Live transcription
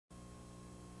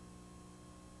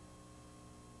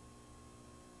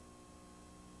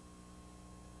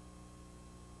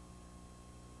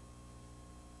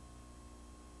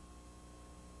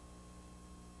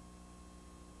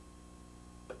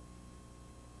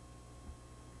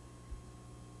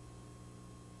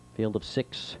Field of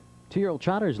 6 two-year-old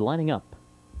trotters lining up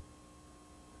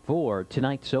for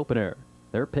tonight's opener.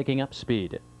 They're picking up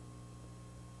speed.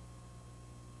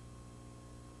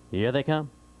 Here they come.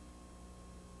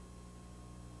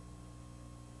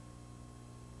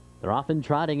 They're often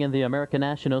trotting in the American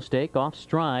National Stake off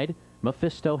stride.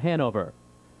 Mephisto Hanover.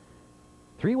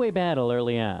 Three-way battle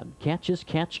early on. Catches,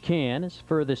 catch can is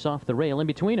furthest off the rail. In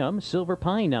between them, Silver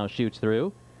Pine now shoots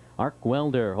through. Arc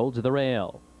Welder holds the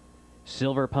rail.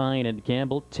 Silver Pine and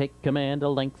Campbell take command a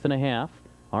length and a half.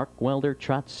 Arc Welder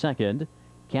trots second.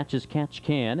 Catches, catch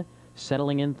can,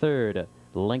 settling in third.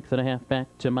 Length and a half back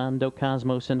to Mondo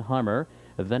Cosmos and Harmer.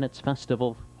 Then it's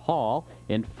Festival Hall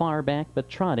in far back but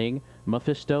trotting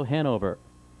Mephisto Hanover.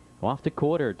 Off to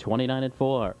quarter,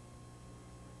 29-4.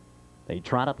 They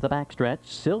trot up the backstretch.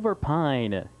 Silver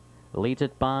Pine leads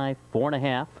it by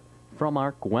 4.5 from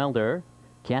Arc Welder.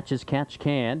 Catches, catch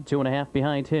can, 2.5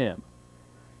 behind him.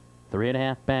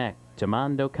 3.5 back to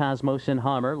Mondo Cosmos and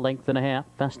Harmer. Length and a half,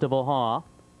 Festival Hall.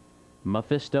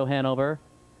 Mephisto Hanover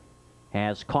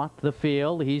has caught the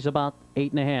field. He's about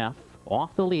 8.5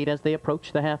 off the lead as they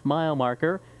approach the half-mile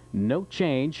marker. No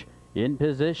change in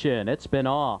position. It's been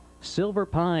all Silver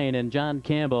Pine and John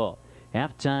Campbell.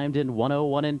 Half-timed in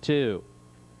 1:01.2.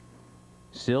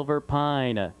 Silver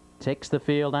Pine takes the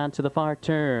field onto the far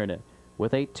turn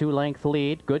with a 2-length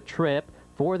lead. Good trip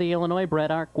for the Illinois bred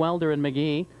Arc Welder and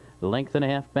McGee. Length and a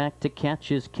half back to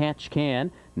Catches, catch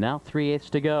can. Now 3/8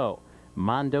 to go.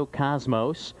 Mondo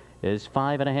Cosmos is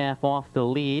 5.5 off the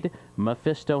lead.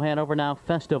 Mephisto Hanover, now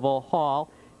Festival Hall,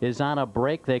 is on a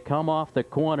break. They come off the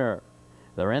corner.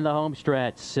 They're in the home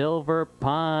stretch. Silver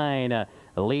Pine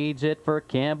leads it for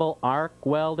Campbell. Arc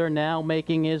Welder now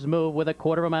making his move with a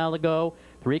quarter of a mile to go.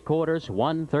 3/4,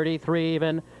 1:33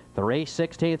 even.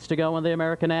 3/16 to go in the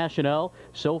American National.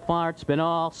 So far it's been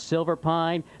all Silver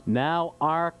Pine. Now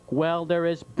Arc Welder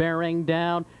is bearing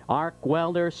down. Arc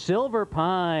Welder, Silver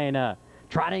Pine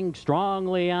trotting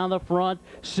strongly on the front.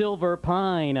 Silver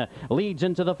Pine leads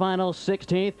into the final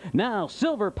 16th. Now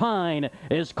Silver Pine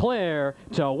is clear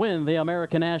to win the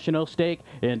American National Stake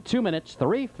in 2 minutes,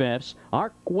 3/5.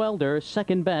 Arc Welder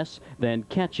second best, then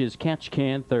Catches, catch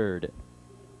can third.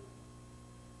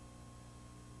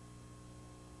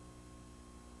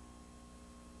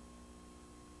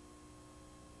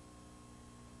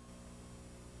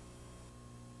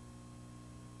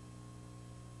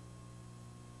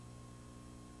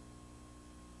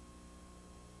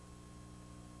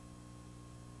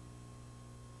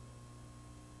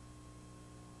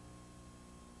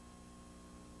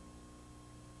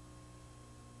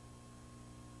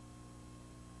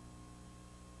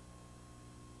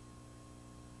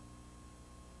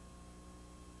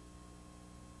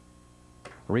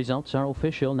 Results are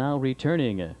official. Now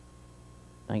returning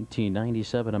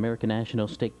 1997 American National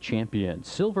Stake champion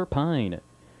Silver Pine,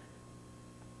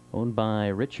 owned by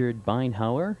Richard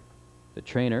Beinhauer, the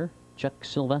trainer Chuck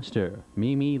Sylvester,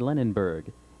 Mimi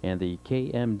Lenenberg, and the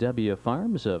KMW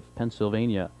Farms of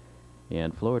Pennsylvania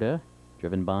and Florida,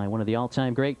 driven by one of the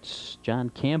all-time greats, John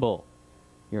Campbell,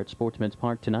 here at Sportsman's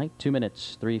Park tonight. 2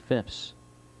 minutes, 3/5.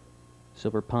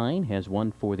 Silver Pine has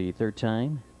won for the third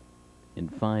time in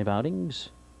 5 outings.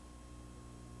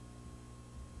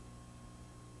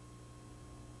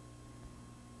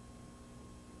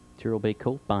 Tyrrell Bay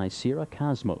colt by Sierra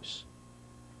Cosmos.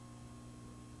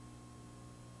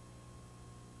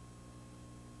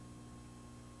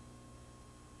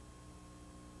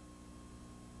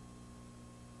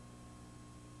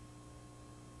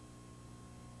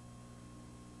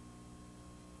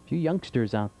 A few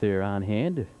youngsters out there on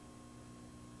hand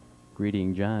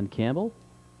greeting John Campbell.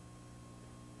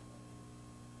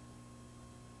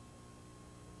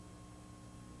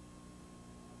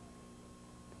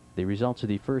 The results of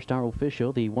the first are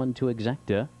official. The 1-2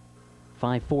 exacta,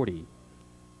 5:40.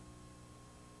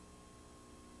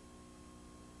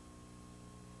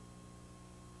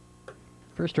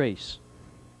 First race.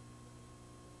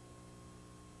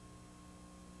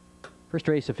 First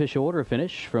race official order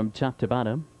finish from top to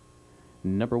bottom.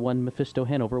 Number 1 Mephisto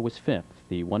Hanover was 5th.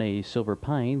 The 1A Silver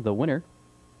Pine, the winner.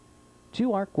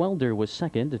 2 Arc Welder was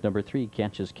 2nd. Number 3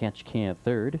 Catches, catch can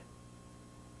 3rd.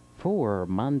 4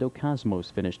 Mondo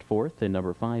Cosmos finished 4th, and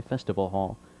number 5 Festival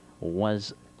Hall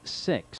was 6th.